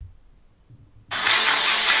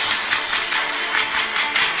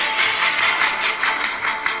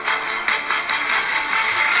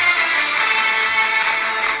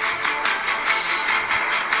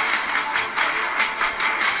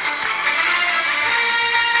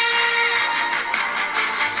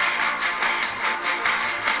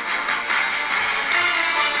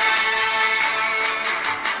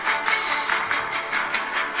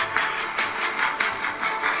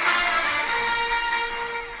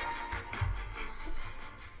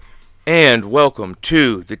And welcome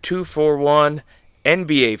to the 241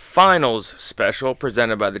 NBA Finals special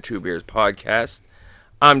presented by the Two Beers Podcast.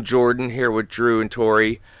 I'm Jordan here with Drew and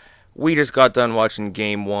Tori. We just got done watching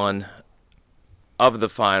Game 1 of the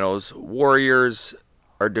Finals. Warriors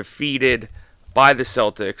are defeated by the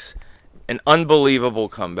Celtics. An unbelievable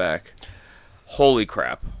comeback. Holy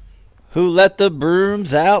crap. Who let the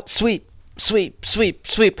brooms out? Sweep, sweep, sweep,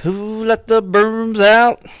 sweep. Who let the brooms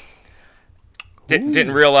out?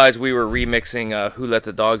 Didn't realize we were remixing Who Let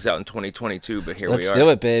the Dogs Out in 2022, but here we are. Let's do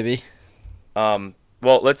it, baby. Well,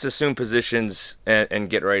 let's assume positions and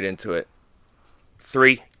get right into it.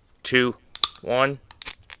 3, 2, 1.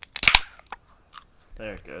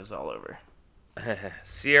 There it goes, all over.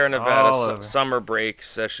 Sierra All Nevada over. Summer Break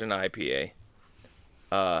Session IPA.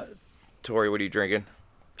 Tori, what are you drinking?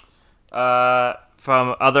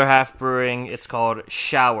 From Other Half Brewing, it's called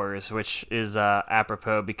Showers, which is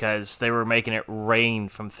apropos because they were making it rain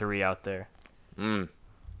from 3 out there.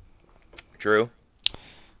 Drew?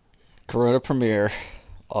 Corona Premier.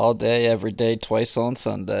 All day, every day, twice on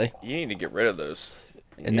Sunday. You need to get rid of those.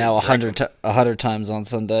 And now 100 times on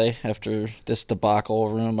Sunday after this debacle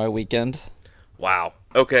ruined my weekend. Wow.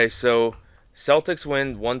 Okay, so Celtics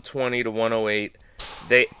win 120 to 108.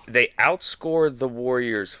 They outscored the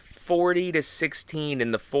Warriors 40-16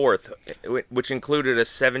 in the fourth, which included a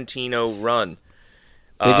 17-0 run.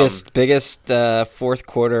 Biggest fourth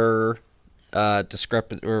quarter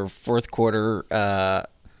fourth quarter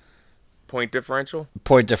Point differential?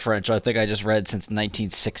 point differential. I think I just read since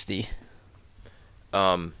 1960.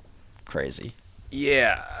 Crazy.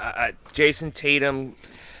 Yeah, Jason Tatum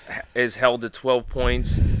is held to 12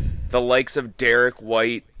 points. The likes of Derek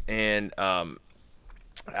White and Al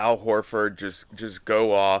Horford just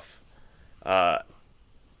go off. Al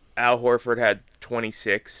Horford had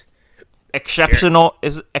 26. Exceptional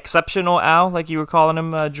Al, like you were calling him,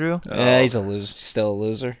 Drew? Yeah, he's a loser. Still a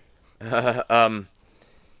loser.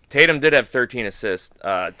 Tatum did have 13 assists.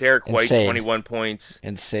 Derek White, Insane. 21 points.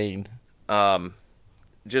 Insane. Yeah,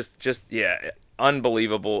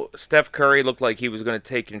 unbelievable. Steph Curry looked like he was going to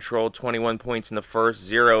take control. 21 points in the first,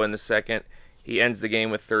 0 in the second. He ends the game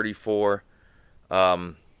with 34.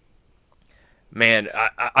 Man,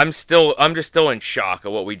 I'm just still in shock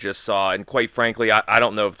of what we just saw, and quite frankly, I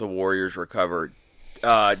don't know if the Warriors recovered.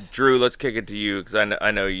 Drew, let's kick it to you because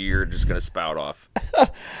I know you're just going to spout off.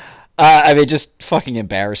 Just fucking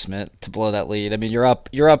embarrassment to blow that lead. I mean, you're up.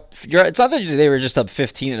 It's not that they were just up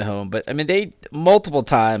 15 at home, but I mean, they multiple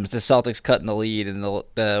times the Celtics cut in the lead and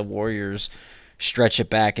the Warriors stretch it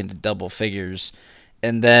back into double figures,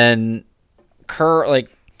 and then Kerr,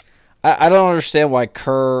 I don't understand why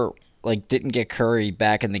Kerr didn't get Curry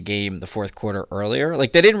back in the game the fourth quarter earlier. They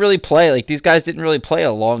didn't really play. These guys didn't really play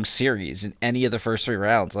a long series in any of the first 3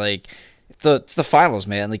 rounds. It's the finals,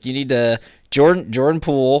 man. You need to Jordan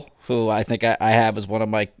Poole, who I think I have as one of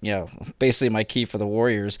my, basically my key for the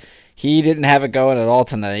Warriors. He didn't have it going at all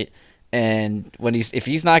tonight. And if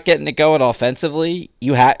he's not getting it going offensively,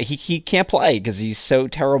 he can't play because he's so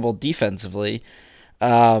terrible defensively.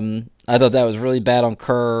 I thought that was really bad on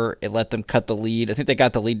Kerr. It let them cut the lead. I think they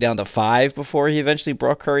got the lead down to 5 before he eventually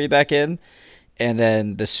brought Curry back in, and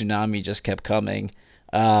then the tsunami just kept coming.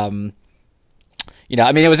 It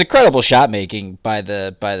was incredible shot making by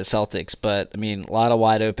the Celtics, but I mean, a lot of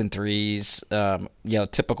wide open threes.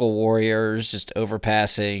 Typical Warriors, just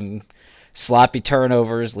overpassing, sloppy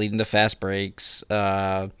turnovers leading to fast breaks.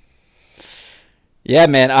 Yeah,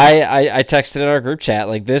 man, I texted in our group chat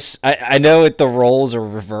this. I know the roles are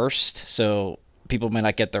reversed, so people may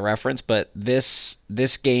not get the reference, but this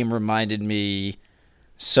game reminded me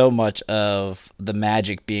so much of the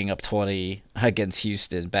Magic being up 20 against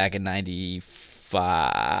Houston back in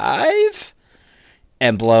 '95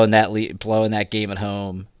 and blowing that game at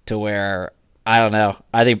home to where I don't know.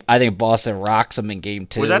 I think Boston rocks them in game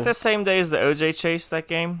 2. Was that the same day as the OJ chase, that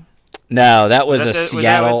game? No, that was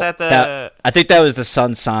Seattle. Was that I think that was the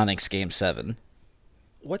Sun Sonics game 7.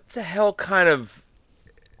 What the hell kind of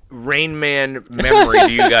Rain Man memory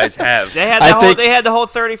do you guys have? They had the whole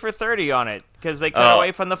 30 for 30 on it because they cut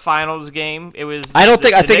away from the finals game. It was. I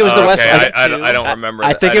think it was the West. I don't remember.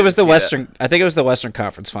 I think it was the Western. I think it was the Western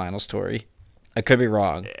Conference Finals, Tori. I could be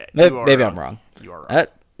wrong. Maybe I'm wrong. You are wrong.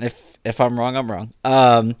 If I'm wrong, I'm wrong.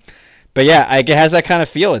 But yeah, it has that kind of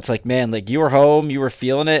feel. It's man, you were home, you were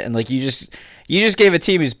feeling it, and you just gave a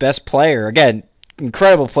team his best player. Again,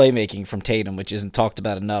 incredible playmaking from Tatum, which isn't talked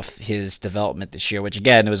about enough. His development this year, which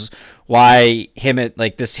again was why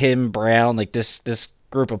Brown, this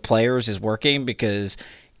group of players is working because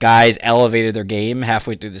guys elevated their game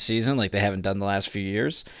halfway through the season, like they haven't done the last few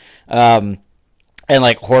years. And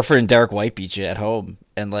Horford and Derek White beat you at home,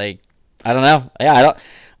 and I don't know. Yeah,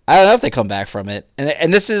 I don't know if they come back from it.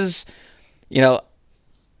 And this is, you know,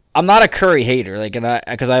 I'm not a Curry hater, like, and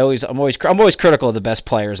I'm always critical of the best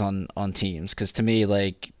players on teams, because to me,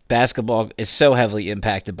 like, basketball is so heavily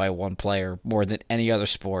impacted by one player more than any other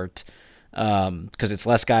sport, because it's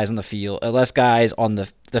less guys on the field, less guys on the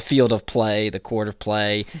field of play, the court of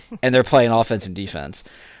play, and they're playing offense and defense.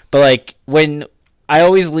 But like when I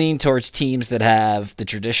always lean towards teams that have the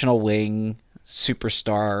traditional wing,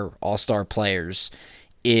 superstar, all-star players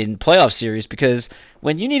in playoff series, because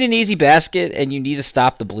when you need an easy basket and you need to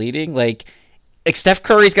stop the bleeding, like Steph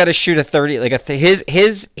Curry's got to shoot a 30, like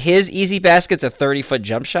his easy basket's a 30-foot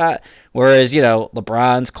jump shot, whereas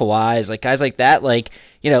LeBron's, Kawhi's, like guys like that, like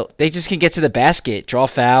they just can get to the basket, draw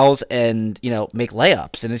fouls, and make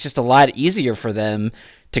layups, and it's just a lot easier for them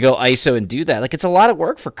to go ISO and do that. Like, it's a lot of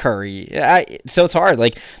work for Curry, so it's hard.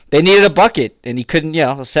 Like, they needed a bucket, and he couldn't,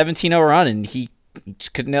 a 17-0 run, and he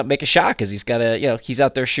just couldn't make a shot because he's got he's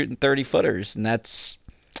out there shooting 30-footers, and that's,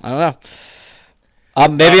 I don't know.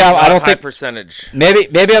 Maybe I don't think percentage. Maybe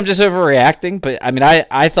I'm just overreacting, but I mean,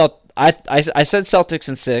 I thought I said Celtics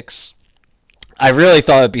in 6. I really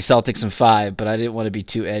thought it'd be Celtics in 5, but I didn't want to be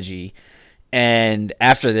too edgy. And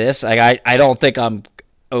after this, I don't think I'm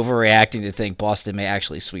overreacting to think Boston may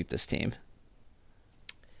actually sweep this team.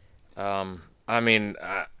 I mean,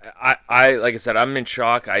 I like I said, I'm in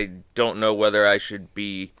shock. I don't know whether I should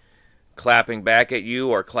be clapping back at you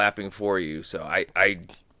or clapping for you. So I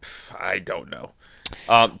don't know.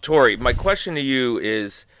 Tori, my question to you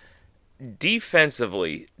is,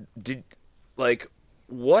 defensively,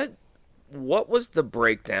 what was the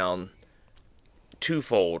breakdown?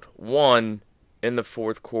 Twofold. One, in the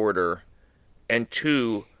fourth quarter, and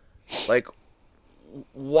two, like,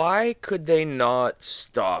 why could they not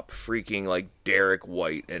stop freaking like Derek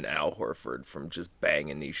White and Al Horford from just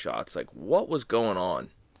banging these shots? Like, what was going on?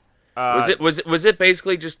 Was it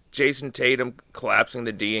basically just Jason Tatum collapsing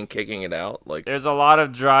the D and kicking it out? Like, there's a lot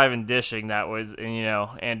of drive and dishing that was,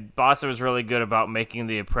 and Boston was really good about making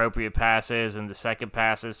the appropriate passes and the second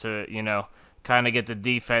passes to, kind of get the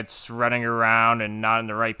defense running around and not in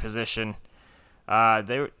the right position.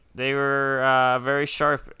 They were very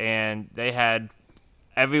sharp, and they had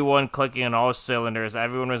everyone clicking on all cylinders.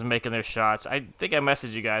 Everyone was making their shots. I think I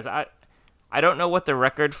messaged you guys. I don't know what the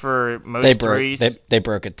record for most threes. They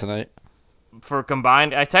broke it tonight. For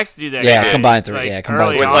combined, I texted you that. Yeah, combined three. Yeah,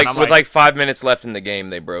 combined. With 5 minutes left in the game,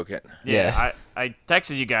 they broke it. Yeah. I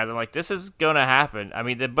texted you guys. I'm like, this is going to happen. I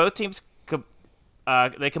mean, both teams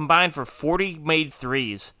they combined for 40 made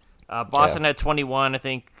threes. Boston had 21. I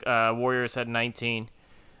think Warriors had 19.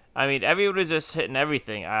 I mean, everyone was just hitting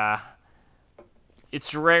everything.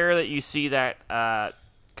 It's rare that you see that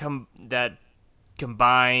that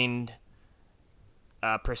combined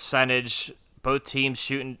percentage. Both teams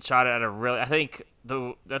shot at a really. I think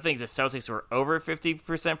the Celtics were over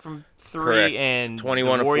 50% from three, correct. And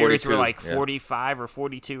 21 the Warriors 42, were like 45 or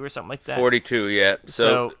 42 or something like that. 42, yeah.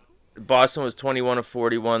 So Boston was 21 of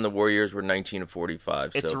 41. The Warriors were 19 of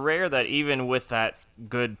 45. It's rare that even with that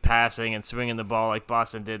good passing and swinging the ball like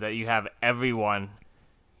Boston did, that you have everyone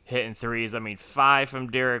hitting threes. I mean, 5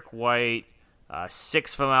 from Derek White,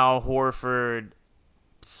 6 from Al Horford.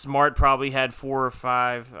 Smart probably had 4 or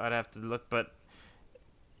 5. I'd have to look, but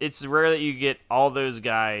it's rare that you get all those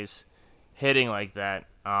guys hitting like that.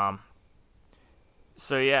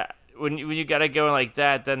 So yeah, when you got to go like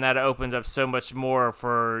that, then that opens up so much more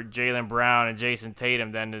for Jaylen Brown and Jason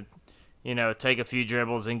Tatum than to, take a few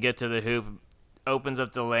dribbles and get to the hoop. Opens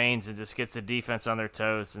up the lanes and just gets the defense on their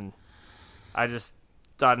toes. And I just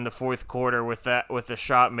thought in the fourth quarter with the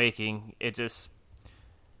shot making, it just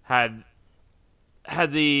had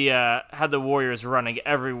the Warriors running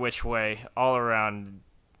every which way all around.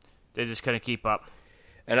 They just couldn't keep up.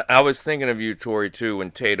 And I was thinking of you, Tori, too, when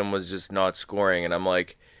Tatum was just not scoring, and I'm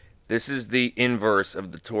like, this is the inverse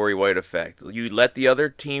of the Torrey White effect. You let the other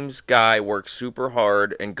team's guy work super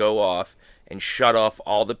hard and go off and shut off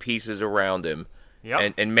all the pieces around him.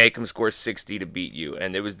 Yep. And make him score 60 to beat you.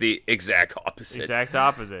 And it was the exact opposite. Exact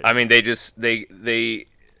opposite. I mean, they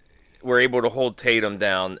were able to hold Tatum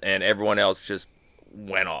down, and everyone else just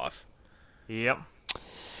went off. Yep.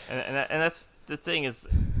 And that's the thing is,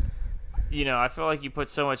 I feel like you put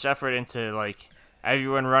so much effort into, like,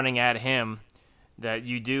 everyone running at him that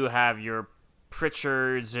you do have your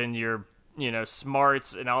Pritchards and your,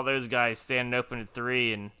 Smarts and all those guys standing open at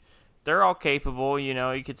 3, and they're all capable.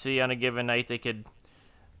 You could see on a given night they could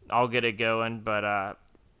all get it going, but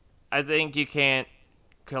I think you can't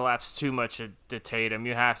collapse too much at the Tatum.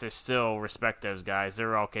 You have to still respect those guys.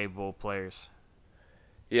 They're all capable players.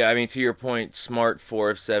 Yeah, I mean, to your point, Smart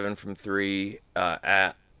 4 of 7 from 3.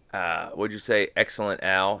 What'd you say? Excellent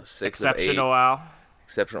Al, 6 of 8. Exceptional Al.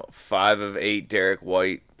 Exceptional 5 of 8. Derek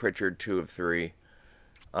White, Pritchard 2 of 3.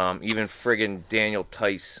 Even friggin' Daniel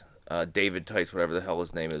Tice, David Tice, whatever the hell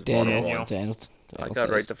his name is. Daniel. I got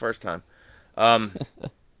it right the first time.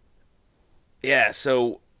 Yeah.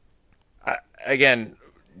 So again,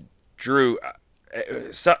 Drew.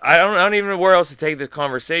 So I don't even know where else to take this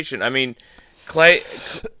conversation. I mean, Clay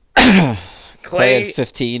had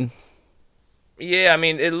 15. Yeah, I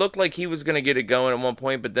mean, it looked like he was gonna get it going at one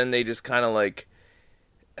point, but then they just kind of like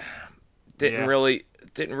didn't really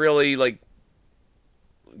like.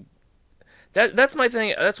 That's my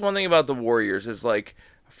thing. That's one thing about the Warriors is like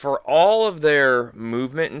for all of their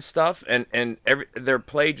movement and stuff, and their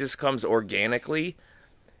play just comes organically.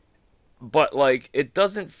 But like it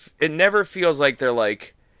doesn't. It never feels like they're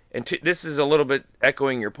like. And this is a little bit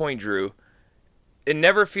echoing your point, Drew. It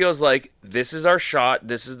never feels like this is our shot.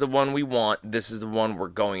 This is the one we want. This is the one we're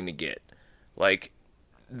going to get. Like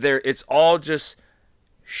it's all just.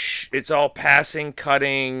 It's all passing,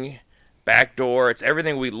 cutting, backdoor. It's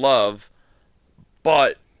everything we love.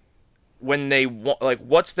 But when they want, like,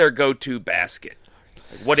 what's their go-to basket?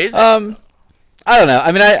 Like, what is it? I don't know.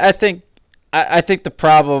 I mean, I think the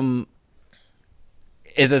problem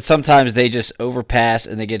is that sometimes they just overpass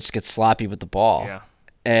and they just get sloppy with the ball. Yeah.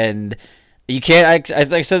 And you can't.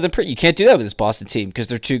 Like I said, you can't do that with this Boston team because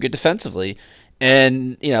they're too good defensively.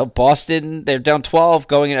 And Boston, they're down 12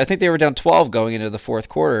 going in. I think they were down 12 going into the fourth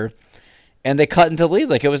quarter. And they cut into the lead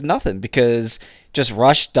like it was nothing because just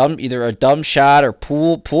Rush either a dumb shot or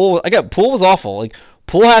Poole. Poole was awful. Like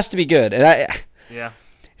Poole has to be good, and Yeah.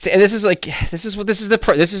 And this is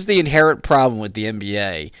the inherent problem with the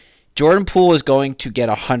NBA. Jordan Poole is going to get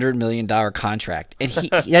 $100 million contract, and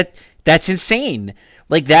that's insane.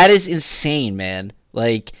 Like that is insane, man.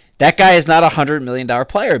 Like that guy is not $100 million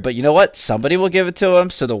player, but you know what? Somebody will give it to him.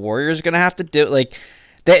 So the Warriors are gonna have to do like.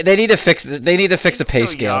 They need to fix a pay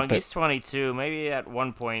scale. Young. But he's 22. Maybe at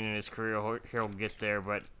one point in his career he'll get there.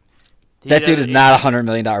 But that dude is not a $100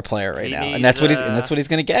 million player right now, and that's what he's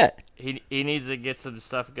going to get. He needs to get some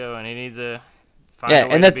stuff going. He needs to find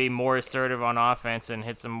a way to be more assertive on offense and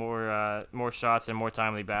hit some more shots and more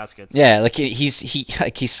timely baskets. Yeah, like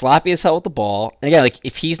he's sloppy as hell with the ball. And again, like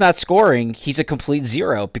if he's not scoring, he's a complete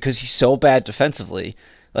zero because he's so bad defensively.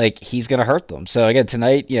 Like he's going to hurt them. So again,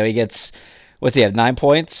 tonight, he gets. What's he have? 9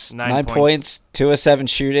 points? 9 points. 2 of 7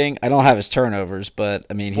 shooting. I don't have his turnovers, but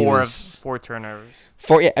I mean, four turnovers.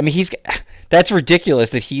 Yeah, I mean, that's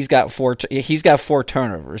ridiculous that he's got 4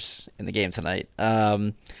 turnovers in the game tonight.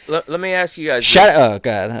 Let me ask you guys. Oh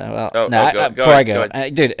god. Before I go,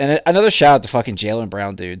 dude, and another shout out to fucking Jaylen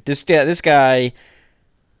Brown, dude. This guy,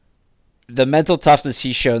 the mental toughness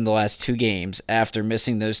he's shown the last 2 games after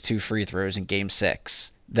missing those 2 free throws in Game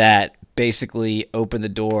 6 that basically opened the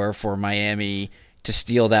door for Miami to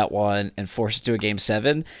steal that one and force it to a Game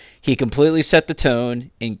 7. He completely set the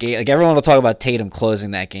tone in game. Like everyone will talk about Tatum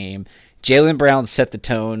closing that game. Jaylen Brown set the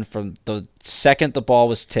tone from the second the ball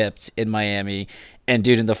was tipped in Miami. And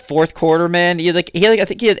dude, in the fourth quarter, man, I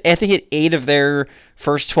think he had 8 of their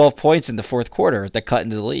first 12 points in the fourth quarter that cut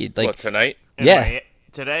into the lead. Like tonight? Yeah.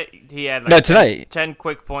 Today he had tonight 10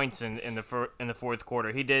 quick points in the fourth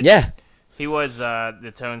quarter. He did. Yeah. He was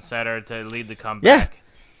the tone setter to lead the comeback.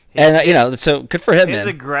 Yeah. And, so good for him, his man.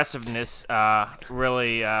 His aggressiveness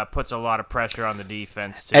really puts a lot of pressure on the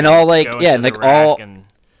defense. And all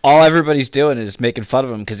everybody's doing is making fun of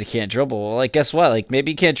him because he can't dribble. Well, like, guess what? Like,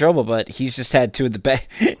 maybe he can't dribble, but he's just had 2 of the best.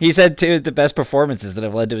 He's had 2 of the best performances that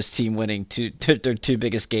have led to his team winning their 2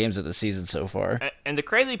 biggest games of the season so far. And the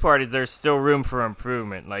crazy part is there's still room for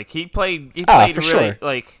improvement. Like, he played for really, sure.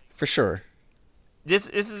 like... For sure.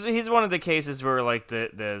 He's one of the cases where like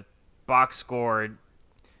the box score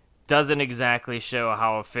doesn't exactly show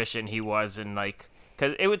how efficient he was, and like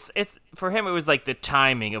because it's for him it was like the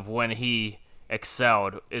timing of when he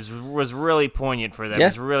excelled was really poignant for them. Yeah.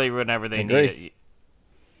 It's really whenever they need it.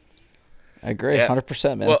 I agree,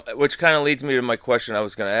 100%, man. Well, which kind of leads me to my question I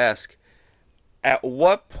was going to ask. At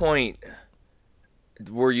what point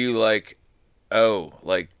were you like, oh,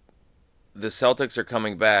 like the Celtics are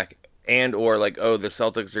coming back? And or like, oh, the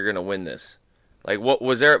Celtics are gonna win this. Like, what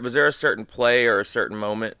was there a certain play or a certain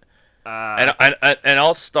moment? And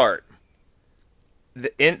I'll start.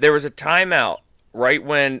 There was a timeout right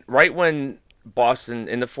when Boston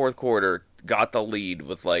in the fourth quarter got the lead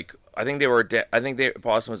with like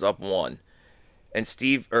Boston was up 1,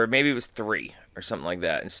 and or maybe it was 3 or something like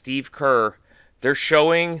that. And Steve Kerr, they're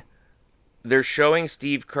showing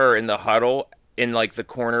Steve Kerr in the huddle in like the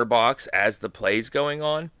corner box as the play's going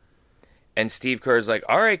on. And Steve Kerr's like,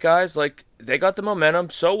 all right, guys, like, they got the momentum.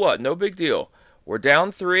 So what? No big deal. We're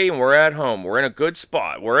down 3 and we're at home. We're in a good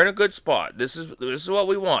spot. We're in a good spot. This is what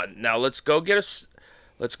we want. Now let's go get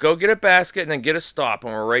a basket and then get a stop,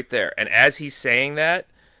 and we're right there." And as he's saying that,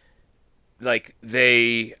 like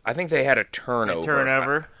I think they had a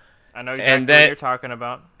turnover. I know exactly what you're talking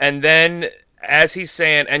about. And then as he's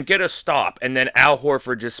saying, "And get a stop," and then Al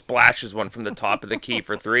Horford just splashes one from the top of the key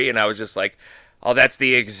for 3, and I was just like, "Oh, that's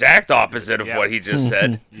the exact opposite of what he just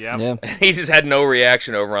said." Yeah. He just had no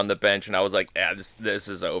reaction over on the bench, and I was like, "Yeah, this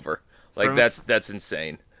is over." Like that's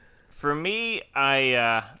insane. For me,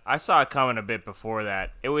 I saw it coming a bit before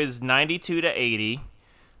that. It was 92-80.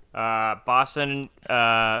 Boston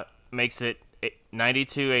makes it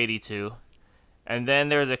 92-82. And then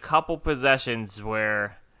there's a couple possessions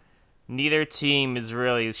where neither team is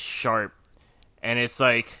really sharp. And it's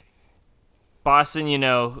like Boston,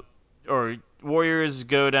 or Warriors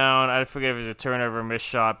go down. I forget if it's a turnover, missed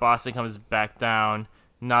shot. Boston comes back down,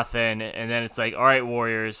 nothing. And then it's like, all right,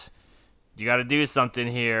 Warriors, you got to do something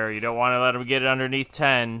here. You don't want to let them get it underneath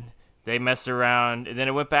 10. They mess around. And then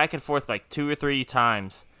it went back and forth like 2 or 3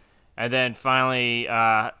 times. And then finally,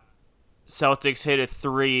 Celtics hit a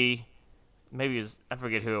 3. Maybe it was, I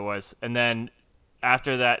forget who it was. And then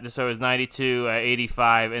after that, so it was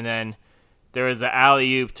 92-85. And then there was an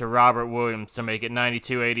alley-oop to Robert Williams to make it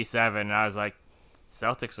 92-87. And I was like,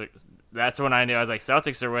 that's when I knew. I was like,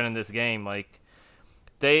 Celtics are winning this game. Like,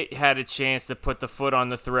 they had a chance to put the foot on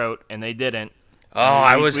the throat, and they didn't. Oh,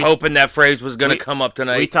 I was hoping that phrase was going to come up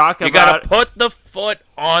tonight. We talk about, you got to put the foot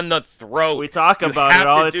on the throat. We talk about it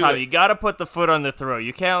all the time. You got to put the foot on the throat.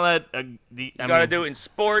 You can't let you got to do it in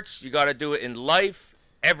sports. You got to do it in life.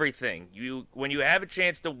 Everything. When you have a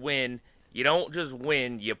chance to win, you don't just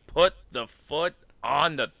win. You put the foot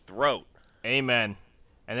on the throat. Amen.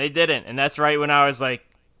 And they didn't. And that's right when I was like,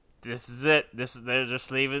 this is it. They're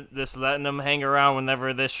just letting them hang around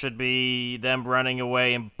whenever this should be them running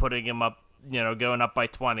away and putting them up, going up by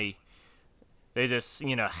 20. They just,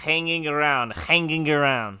 hanging around.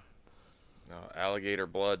 No, alligator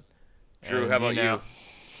blood. Drew, how about you?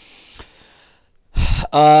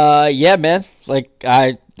 Yeah, man. Like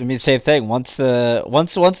I mean, same thing. Once the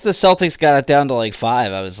Celtics got it down to like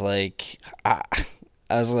 5, I was like, I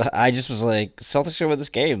just was like, Celtics should win this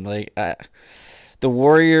game. Like the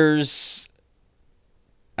Warriors,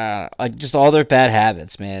 like just all their bad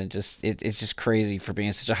habits, man. It's just crazy for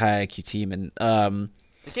being such a high IQ team, and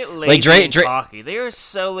they get lazy and cocky. They are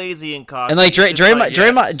so lazy and cocky. And like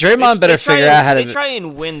Draymond better figure out how to. They try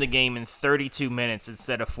and win the game in 32 minutes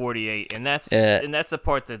instead of 48, and that's the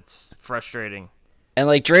part that's frustrating. And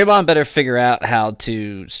like Draymond better figure out how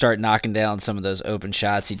to start knocking down some of those open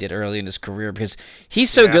shots he did early in his career, because he's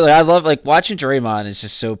so good. Like, I love watching Draymond is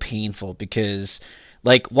just so painful, because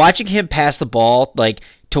like watching him pass the ball like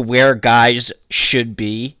to where guys should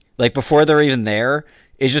be, like before they're even there,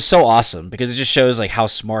 is just so awesome, because it just shows like how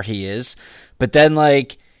smart he is. But then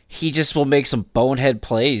like he just will make some bonehead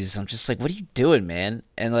plays. I'm just like, what are you doing, man?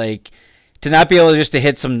 And like to not be able to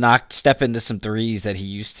hit some step into some threes that he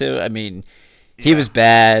used to. I mean, he was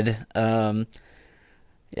bad. Yeah,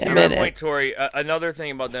 man. Point, Tori. Another thing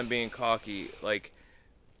about them being cocky, like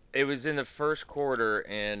it was in the first quarter,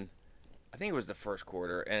 and I think it was the first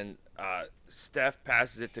quarter, and Steph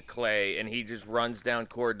passes it to Clay, and he just runs down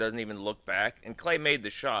court, doesn't even look back, and Clay made the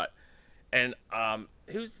shot. And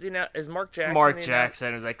is Mark Jackson? Mark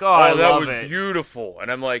Jackson was like, I love it. That was beautiful. And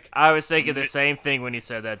I'm like, I was thinking the same thing when he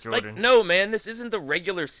said that, Jordan. Like, no, man, this isn't the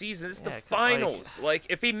regular season. This is the finals. Like,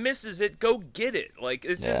 if he misses it, go get it. Like,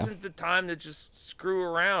 this isn't the time to just screw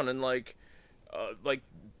around and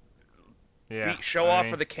show off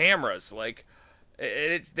for the cameras. Like,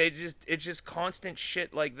 it's just constant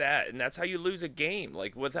shit like that, and that's how you lose a game.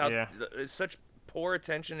 Like, without such poor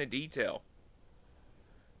attention to detail.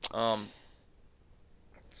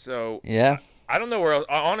 So yeah, I don't know where else.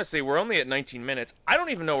 Honestly, we're only at 19 minutes. I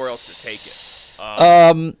don't even know where else to take it.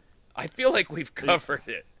 I feel like we've covered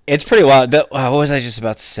it. It's pretty wild. What was I just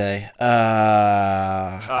about to say?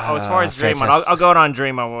 As far as Draymond, I'll go on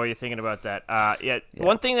Draymond while you're thinking about that.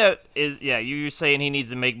 One thing that is, you were saying he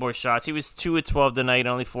needs to make more shots. He was 2 of 12 tonight,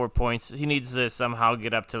 only 4 points. He needs to somehow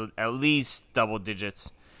get up to at least double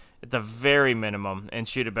digits, at the very minimum, and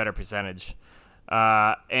shoot a better percentage.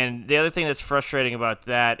 And the other thing that's frustrating about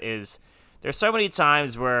that is there's so many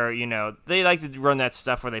times where, they like to run that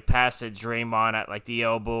stuff where they pass it Draymond at like the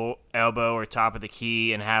elbow or top of the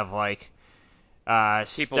key and have like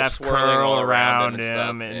Steph curl around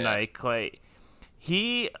him and like Clay.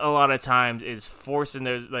 He a lot of times is forcing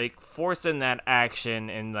that action,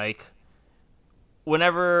 and like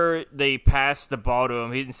whenever they pass the ball to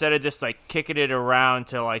him, instead of just like kicking it around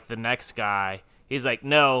to like the next guy, he's like,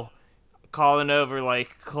 no, calling over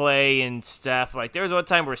like Clay and Steph. Like there was one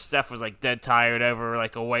time where Steph was like dead tired over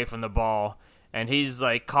like away from the ball, and he's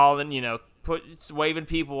like calling, waving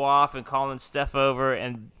people off and calling Steph over,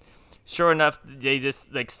 and sure enough, they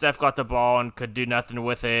just like Steph got the ball and could do nothing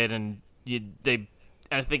with it, and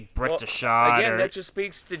I think bricked a shot. Again, that just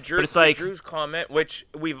speaks to Drew's comment, which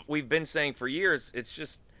we've been saying for years. It's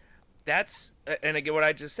just and again what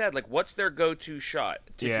I just said. Like, what's their go-to shot?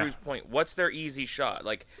 To Drew's point, what's their easy shot?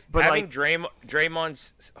 Like having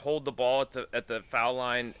Draymond hold the ball at the foul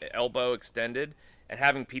line, elbow extended, and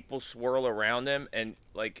having people swirl around him, and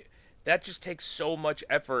like that just takes so much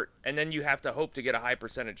effort, and then you have to hope to get a high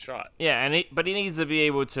percentage shot. Yeah, but he needs to be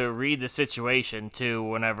able to read the situation too.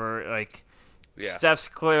 Whenever Steph's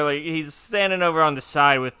he's standing over on the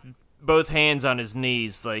side with both hands on his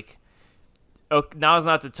knees. Like, now's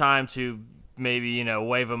not the time to maybe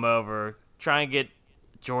wave him over. Try and get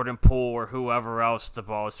Jordan Poole or whoever else the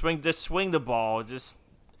ball. Swing the ball. Just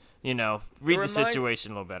read the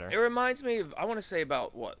situation a little better. It reminds me of, I want to say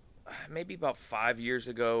about maybe about 5 years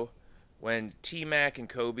ago, when T-Mac and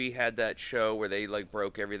Kobe had that show where they like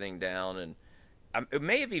broke everything down, and it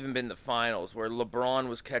may have even been the finals where LeBron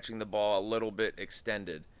was catching the ball a little bit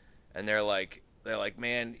extended, and they're like,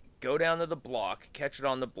 man, go down to the block, catch it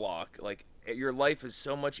on the block. Like, your life is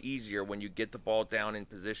so much easier when you get the ball down in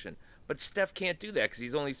position. But Steph can't do that because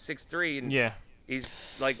he's only 6'3", and he's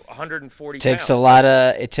like 140 It pounds. It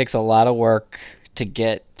takes a lot of work to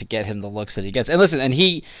get him the looks that he gets. And listen, and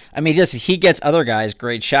he gets other guys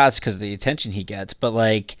great shots because of the attention he gets. But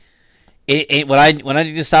like, when I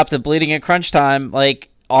need to stop the bleeding at crunch time, like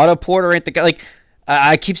Otto Porter ain't the guy. Like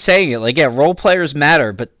I keep saying it. Like, yeah, role players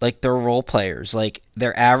matter, but like they're role players. Like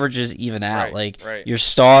their averages even out. Your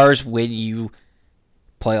stars win you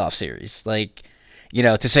playoff series. Like,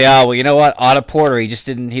 to say, oh well, you know what, Otto Porter, he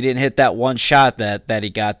didn't hit that one shot that he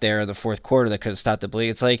got there in the fourth quarter that could have stopped the bleed.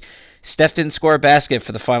 It's like Steph didn't score a basket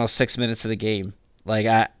for the final 6 minutes of the game. Like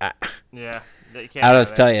I don't know what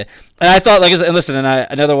to tell you. And I thought,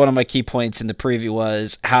 another one of my key points in the preview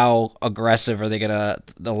was how aggressive are they gonna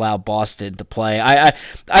allow Boston to play. I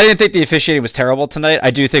didn't think the officiating was terrible tonight. I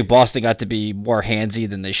do think Boston got to be more handsy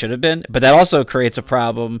than they should have been, but that also creates a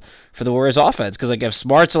problem for the Warriors offense because like if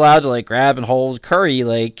Smart's allowed to like grab and hold Curry,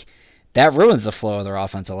 like that ruins the flow of their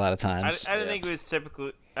offense a lot of times. I don't think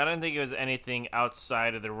it was anything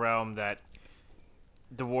outside of the realm that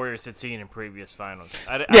the Warriors had seen in previous finals.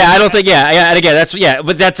 I don't think. And again,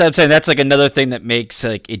 but I'm saying that's like another thing that makes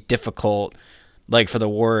like it difficult, like for the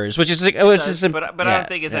Warriors, but I don't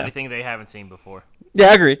think it's anything they haven't seen before. Yeah,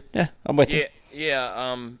 I agree. Yeah, I'm with you.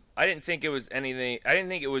 Yeah. I didn't think it was anything. I didn't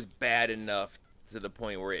think it was bad enough to the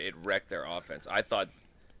point where it wrecked their offense. I thought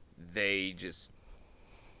they just,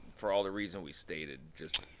 for all the reason we stated,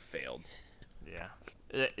 just failed. Yeah,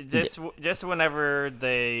 just whenever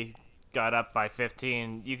they got up by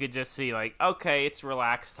 15, you could just see like, okay, it's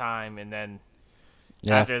relaxed time, and then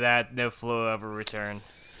after that, no flow ever returned.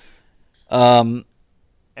 And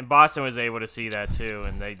Boston was able to see that too,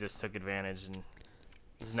 and they just took advantage, and it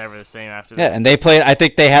was never the same after that. Yeah, and they played. I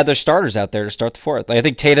think they had their starters out there to start the fourth. Like, I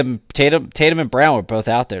think Tatum, and Brown were both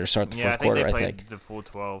out there to start the fourth quarter. I think they played the full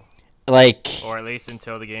 12, or at least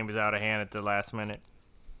until the game was out of hand at the last minute.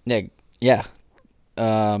 Yeah.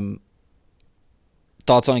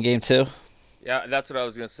 Thoughts on game 2? Yeah, that's what I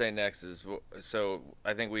was going to say next. So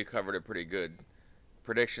I think we covered it pretty good.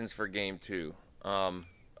 Predictions for game 2. We'll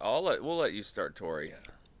let you start, Tori.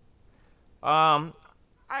 I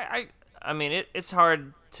mean, it's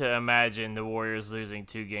hard to imagine the Warriors losing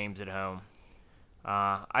 2 games at home.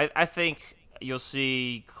 I think you'll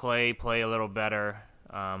see Clay play a little better.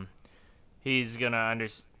 He's gonna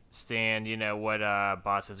understand, what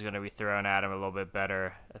Boston's gonna be throwing at him a little bit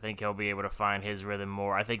better. I think he'll be able to find his rhythm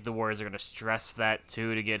more. I think the Warriors are gonna stress that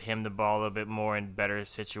too to get him the ball a little bit more in better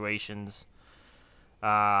situations.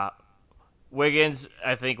 Wiggins,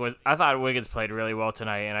 I thought Wiggins played really well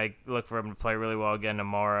tonight, and I look for him to play really well again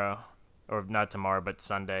tomorrow, or not tomorrow, but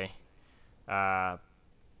Sunday.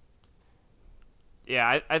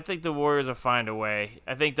 Yeah, I think the Warriors will find a way.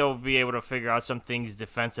 I think they'll be able to figure out some things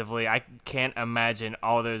defensively. I can't imagine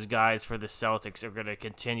all those guys for the Celtics are going to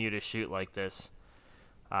continue to shoot like this.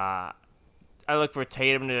 I look for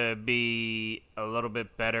Tatum to be a little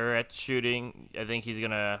bit better at shooting. I think he's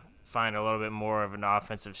going to find a little bit more of an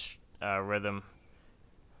offensive rhythm.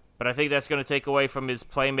 But I think that's going to take away from his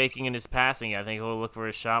playmaking and his passing. I think he'll look for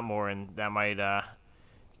his shot more, and that might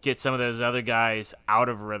get some of those other guys out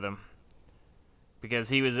of rhythm, because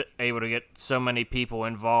he was able to get so many people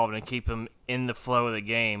involved and keep them in the flow of the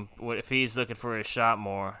game. If he's looking for his shot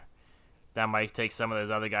more, that might take some of those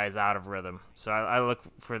other guys out of rhythm. So I look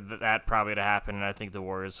for that probably to happen, and I think the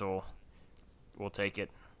Warriors will take it.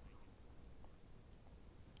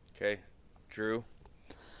 Okay, Drew.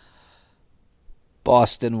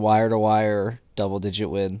 Boston wire to wire double-digit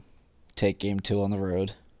win. Take game 2 on the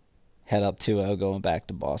road. Head up 2-0 going back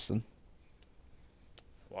to Boston.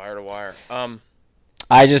 Wire to wire. I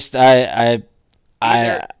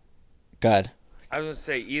go ahead. I was gonna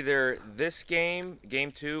say either this game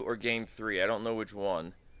 2, or game 3. I don't know which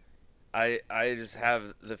one. I just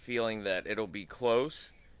have the feeling that it'll be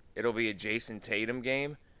close. It'll be a Jason Tatum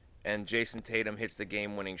game, and Jason Tatum hits the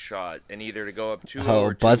game-winning shot, and either to go up 2-0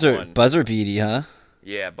 or 2-1. Buzzer beaty, huh?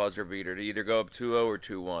 Yeah, buzzer beater to either go up 2-0 or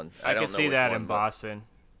 2-1. I don't could know see which that one, in but- Boston.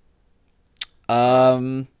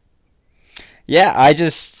 Yeah, I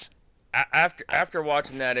just After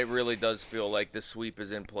watching that, it really does feel like the sweep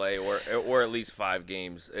is in play, or at least 5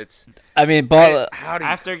 games. It's how do you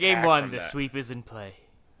After game back 1, from the that? sweep is in play.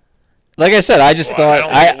 like I said, I just Well, I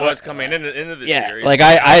thought don't think it was coming into this yeah, series. like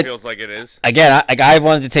Now I it feels like it is. again, I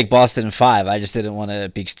wanted to take Boston in 5. I just didn't want to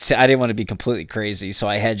be. I didn't want to be completely crazy, so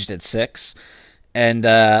I hedged at 6. And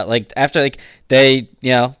after they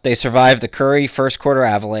survived the Curry first quarter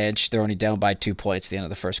avalanche. They're only down by 2 points at the end of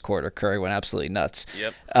the first quarter. Curry went absolutely nuts.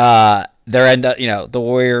 Yep. The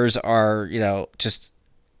Warriors are just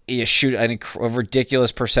shoot a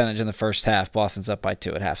ridiculous percentage in the first half. Boston's up by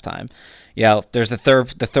 2 at halftime. There's the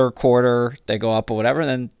third quarter, they go up or whatever, and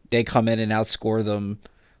then they come in and outscore them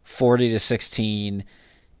 40-16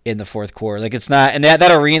 in the fourth quarter. It's not, and that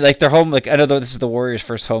arena, their home, I know this is the Warriors'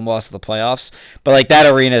 first home loss of the playoffs, but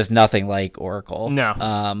that arena is nothing like Oracle. No.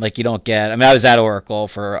 You don't get. I mean, I was at Oracle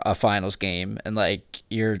for a finals game, and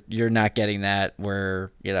you're not getting that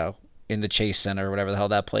where in the Chase Center or whatever the hell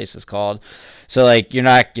that place is called. So you're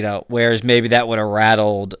not whereas maybe that would have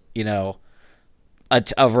rattled a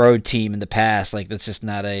road team in the past. That's just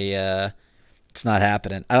not it's not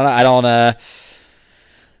happening. I don't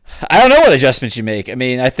know what adjustments you make. I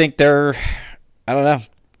mean, I think I don't know.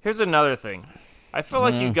 Here's another thing. I feel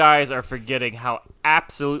like you guys are forgetting how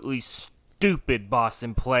absolutely stupid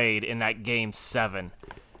Boston played in that game 7.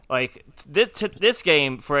 This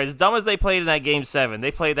game, for as dumb as they played in that game 7,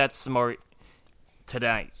 they played that smart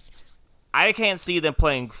tonight. I can't see them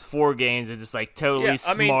playing 4 games of just totally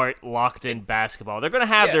smart, locked in basketball. They're gonna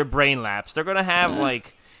have their brain lapse. They're gonna have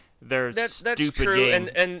their That's stupid true. game.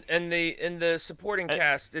 And the supporting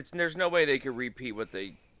cast, there's no way they could repeat what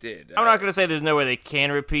they did. I'm not gonna say there's no way they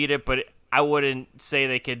can repeat it, but I wouldn't say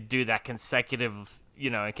they could do that consecutive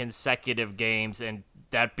games and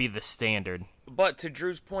that be the standard. But to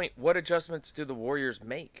Drew's point, what adjustments do the Warriors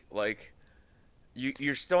make?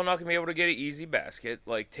 You're still not gonna be able to get an easy basket.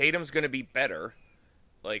 Tatum's gonna be better.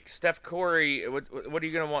 Steph Curry, what are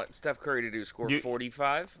you gonna want Steph Curry to do? Score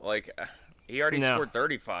 45? He already scored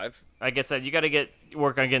 35. Like I said, you got to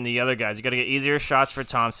work on getting the other guys. You got to get easier shots for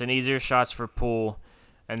Thompson, easier shots for Poole,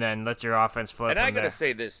 and then let your offense flow. And from I gotta there.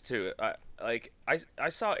 say this too. I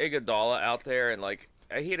saw Iguodala out there, and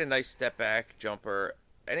he had a nice step back jumper,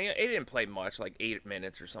 and he didn't play much, 8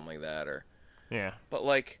 minutes or something like that, Yeah. But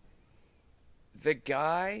the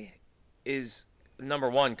guy is number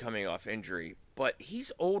one coming off injury, but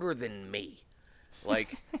he's older than me.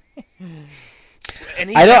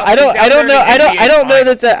 And I don't know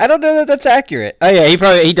that that's accurate. Oh yeah,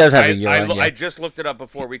 he does have a year on you. I just looked it up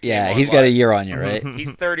before we came Yeah, on he's live. got a year on you, right?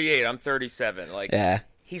 He's 38. I'm 37. Yeah.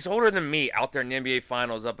 He's older than me out there in the NBA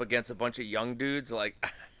Finals up against a bunch of young dudes.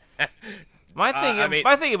 My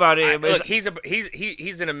thing about it is look,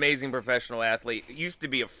 he's an amazing professional athlete. Used to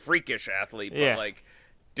be a freakish athlete, but Yeah.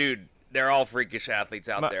 dude, they're all freakish athletes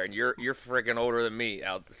out there, and you're freaking older than me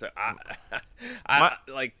out. So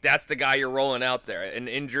that's the guy you're rolling out there, an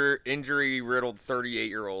injury riddled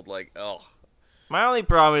 38-year-old. my only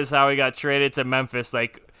problem is how he got traded to Memphis,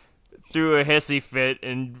 through a hissy fit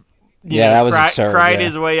and that was absurd. Cried yeah.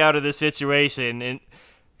 his way out of the situation and.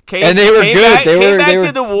 And they were good. Came back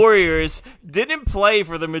to the Warriors. Didn't play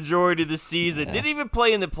for the majority of the season. Didn't even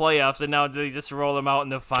play in the playoffs, and now they just roll him out in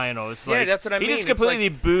the finals. That's what I mean. He just It's completely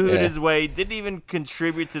boohooed Yeah. his way. Didn't even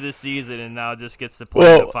contribute to the season, and now just gets to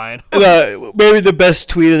play in the finals. Maybe the best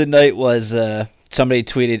tweet of the night was somebody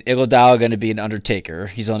tweeted Iguodala going to be an Undertaker.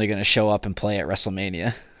 He's only going to show up and play at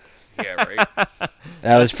WrestleMania. Yeah, right.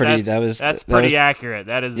 That's pretty accurate.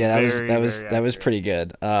 That is that was pretty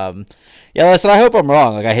good. Listen, I hope I'm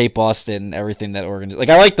wrong. I hate Boston, everything that organization.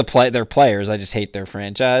 I like their players. I just hate their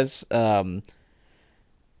franchise. Minus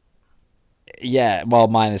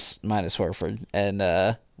Horford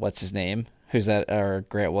and what's his name? Who's that? Or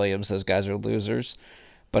Grant Williams. Those guys are losers.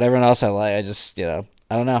 But everyone else I like. I just I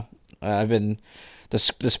don't know. the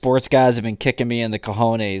sports guys have been kicking me in the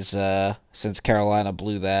cojones since Carolina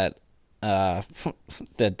blew that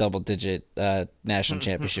that double digit national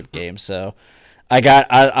championship game. So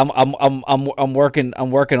I'm working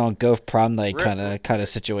on Goph prom night kind of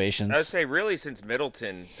situations. I would say really since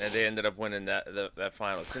Middleton and they ended up winning that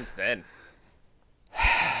final. Since then,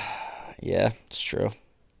 yeah, it's true.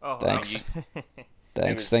 Oh, Thanks. wow.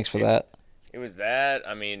 Thanks for that. it was that.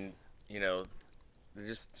 I mean,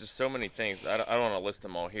 just so many things. I don't want to list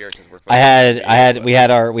them all here because we had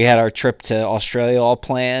our trip to Australia all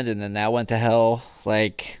planned, and then that went to hell.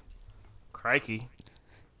 Like, Crikey.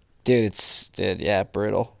 dude, yeah,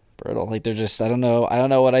 brutal. Like they're just I don't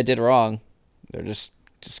know what I did wrong. They're just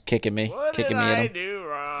kicking me, What kicking did me. I do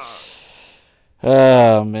wrong?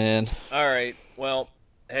 Oh man. All right. Well,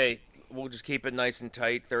 hey, we'll just keep it nice and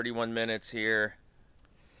tight. 31 minutes here.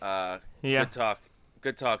 Yeah.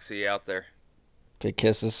 Good talk. See you out there. Big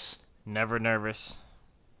kisses. Never nervous.